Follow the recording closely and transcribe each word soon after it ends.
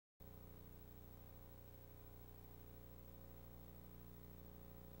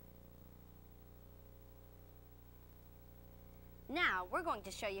Now, we're going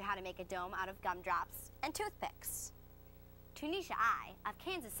to show you how to make a dome out of gumdrops and toothpicks. Tunisha I, of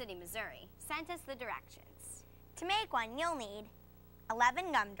Kansas City, Missouri, sent us the directions. To make one, you'll need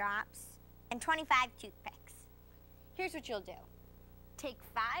 11 gumdrops and 25 toothpicks. Here's what you'll do. Take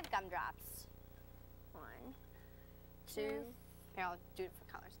 5 gumdrops. 1, 2, here I'll do it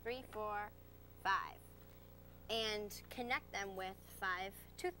for colors. 3, 4, 5. And connect them with 5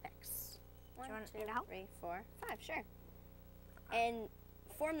 toothpicks. 1, 2, 3, 4, 5, sure. And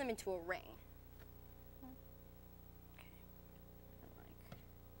form them into a ring.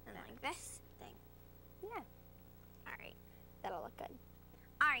 And like this thing. Yeah. All right. That'll look good.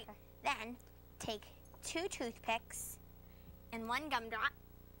 All right. Then take 2 toothpicks and 1 gumdrop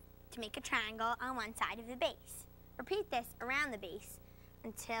to make a triangle on one side of the base. Repeat this around the base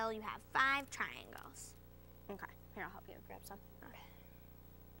until you have 5 triangles. Okay. Here, I'll help you grab some. Okay.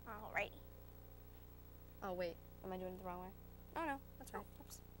 All right. Oh, wait. Am I doing it the wrong way? Oh, no. That's right.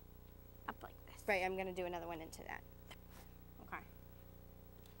 Oops. Up like this. Right, I'm going to do another one into that. Okay.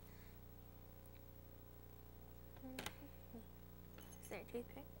 Is there a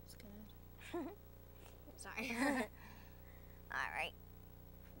toothpick? That's good. Sorry. All right.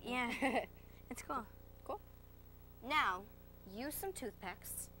 Yeah. It's cool. Cool. Now, use some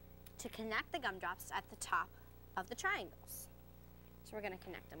toothpicks to connect the gumdrops at the top of the triangles. So we're going to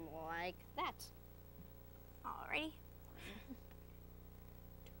connect them like that. Alrighty.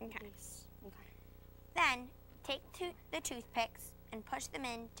 Okay. Okay. Then take the toothpicks and push them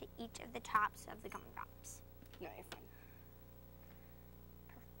into each of the tops of the gumdrops. No, you're fine.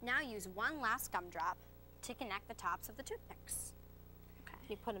 Now use one last gumdrop to connect the tops of the toothpicks. Okay.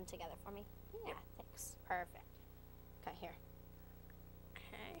 You put them together for me? Yeah, thanks. Perfect. Okay, here.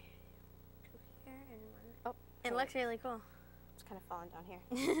 Okay. 2 here and 1. Oh, It looks really cool. It's kind of falling down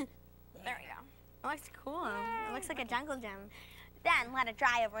here. There we go. It looks cool. Yay. It looks like a jungle gym. Then let it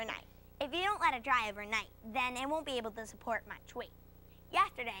dry overnight. If you don't let it dry overnight, then it won't be able to support much weight.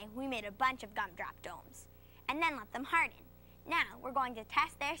 Yesterday, we made a bunch of gumdrop domes and then let them harden. Now, we're going to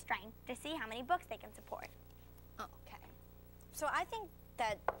test their strength to see how many books they can support. Okay. So I think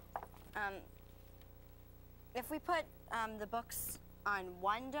that if we put the books on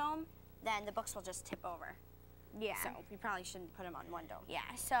one dome, then the books will just tip over. Yeah. So we probably shouldn't put them on one dome.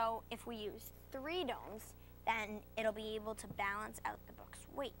 Yeah, so if we use 3 domes, then it'll be able to balance out the book's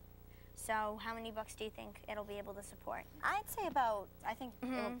weight. So how many books do you think it'll be able to support? I'd say I think it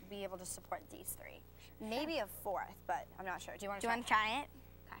will be able to support these 3. Maybe a 4th, but I'm not sure. Do you want to try? Try it?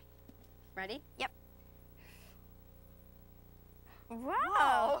 Okay. Ready? Yep.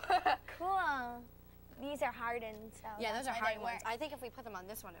 Whoa! Cool. These are hardened, so Yeah, those are that's why they hardened ones. work. I think if we put them on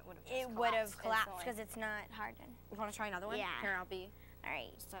this one, it would have just It would have collapsed instantly. because it's not hardened. You want to try another one? Yeah. Here, I'll be. All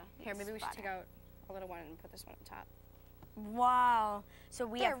right. Here, maybe we should take out a little one and put this one on top. Wow. So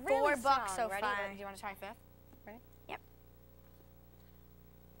we have 4 books so Ready? far. Do you want to try 5th? Ready? Yep.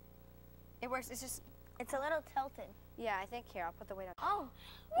 It works. It's just. It's a little tilted. Yeah, I think here I'll put the weight on. Oh.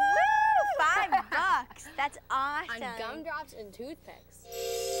 Woo! 5 bucks. That's awesome. On gumdrops and toothpicks.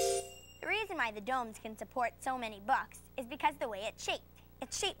 The reason why the domes can support so many books is because the way it's shaped.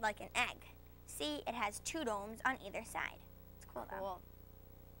 It's shaped like an egg. See, it has 2 domes on either side. It's cool though. Cool.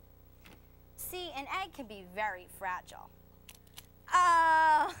 See, an egg can be very fragile.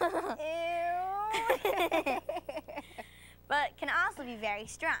 Oh. Ew. But can also be very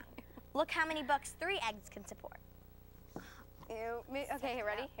strong. Look how many books 3 eggs can support. Ew. Okay, here,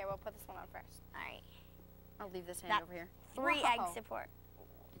 ready? Here, we'll put this one on first. All right. I'll leave this hand over here. 3 Whoa. eggs support.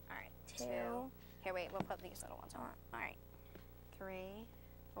 All right. 2. Here, wait. We'll put these little ones on. All right. 3,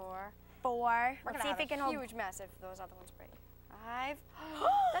 4. 4. We're Let's gonna see have if it can hold. huge mess if those other ones break. 5.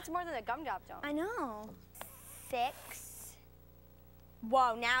 That's more than a gumdrop dome. I know. 6.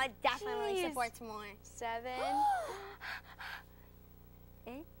 Whoa, now it definitely Jeez. supports more. 7.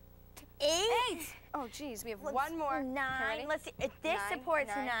 8. 8. Oh, geez. We have one more. 9. Ready? Let's see. If this 9, supports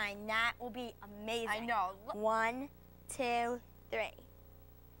 9. 9, that will be amazing. I know. 1, 2, 3.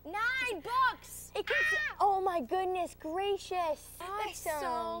 9 books! It can oh my goodness gracious. That's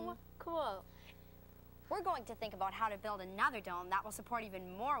so cool. We're going to think about how to build another dome that will support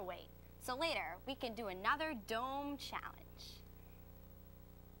even more weight. So later, we can do another dome challenge.